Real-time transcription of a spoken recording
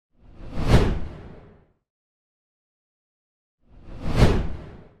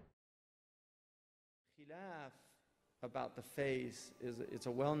khilaf about the face it's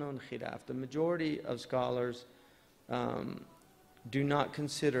a well-known khilaf. The majority of scholars do not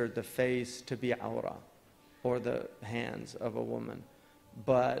consider the face to be awra or the hands of a woman.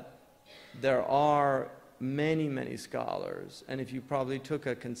 But there are many, many scholars, and if you probably took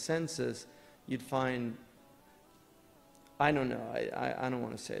a consensus, you'd find, I don't know, I don't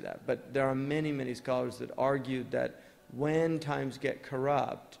want to say that, but there are many, many scholars that argued that when times get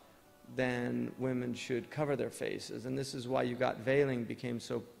corrupt, then women should cover their faces. And this is why you got veiling became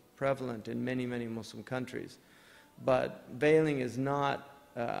so prevalent in many, many Muslim countries. But veiling is not,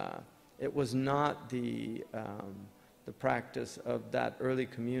 it was not the practice of that early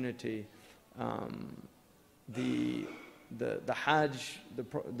community. The Hajj,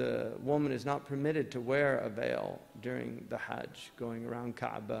 the woman is not permitted to wear a veil during the Hajj, going around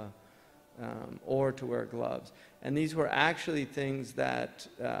Kaaba, or to wear gloves. And these were actually things that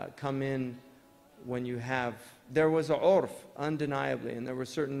come in when you have, there was a urf, undeniably, and there were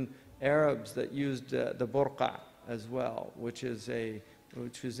certain Arabs that used the burqa as well, which was in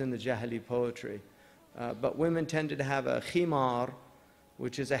the Jahili poetry. But women tended to have a khimar,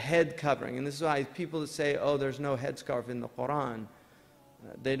 which is a head covering. And this is why people say, oh, there's no headscarf in the Quran.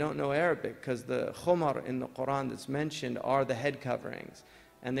 They don't know Arabic, because the khumar in the Quran that's mentioned are the head coverings.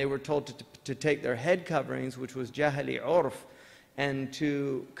 And they were told to take their head coverings, which was jahili urf, and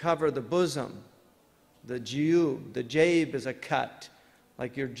to cover the bosom, the jiyub. The jayb is a cut,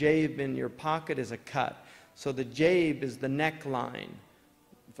 like your jayb in your pocket is a cut. So the jayb is the neckline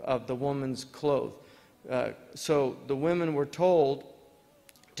of the woman's clothes. So the women were told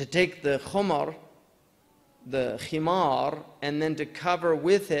to take the khumar, the khimar, and then to cover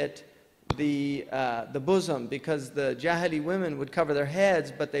with it the bosom, because the Jahili women would cover their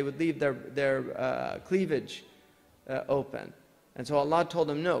heads, but they would leave their cleavage open. And so Allah told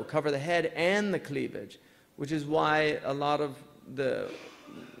them, no, cover the head and the cleavage, which is why a lot of the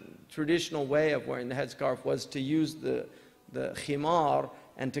traditional way of wearing the headscarf was to use the khimar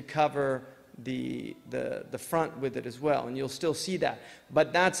and to cover the front with it as well. And you'll still see that.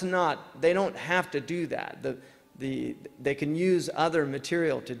 But that's not, they don't have to do that. They can use other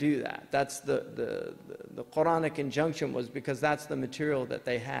material to do that. That's the Quranic injunction was because that's the material that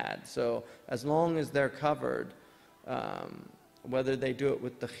they had. So as long as they're covered, whether they do it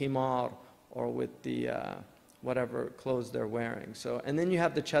with the khimar or with the whatever clothes they're wearing. So, and then you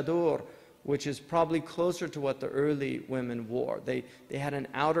have the chadur, which is probably closer to what the early women wore. They had an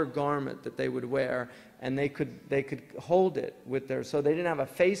outer garment that they would wear, and they could hold it with their, so they didn't have a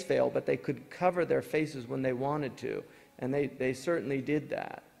face veil, but they could cover their faces when they wanted to, and they certainly did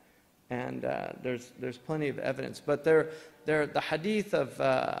that. And there's plenty of evidence. But the hadith of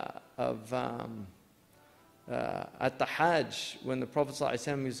at the Hajj, when the Prophet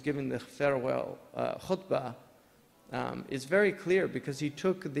ﷺ was giving the farewell khutbah, is very clear, because he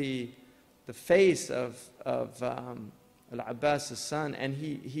took the face of Al-Abbas' son, and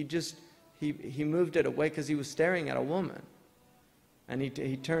he moved it away because he was staring at a woman, and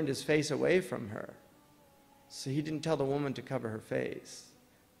he turned his face away from her. So he didn't tell the woman to cover her face.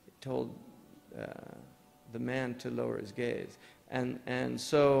 He told the man to lower his gaze. And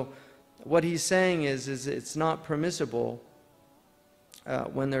so what he's saying is it's not permissible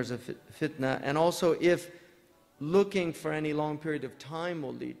when there's a fitna, and also if looking for any long period of time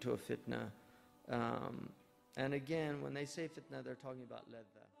will lead to a fitna. And again, when they say fitna, they're talking about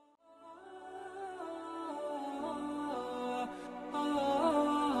ladha.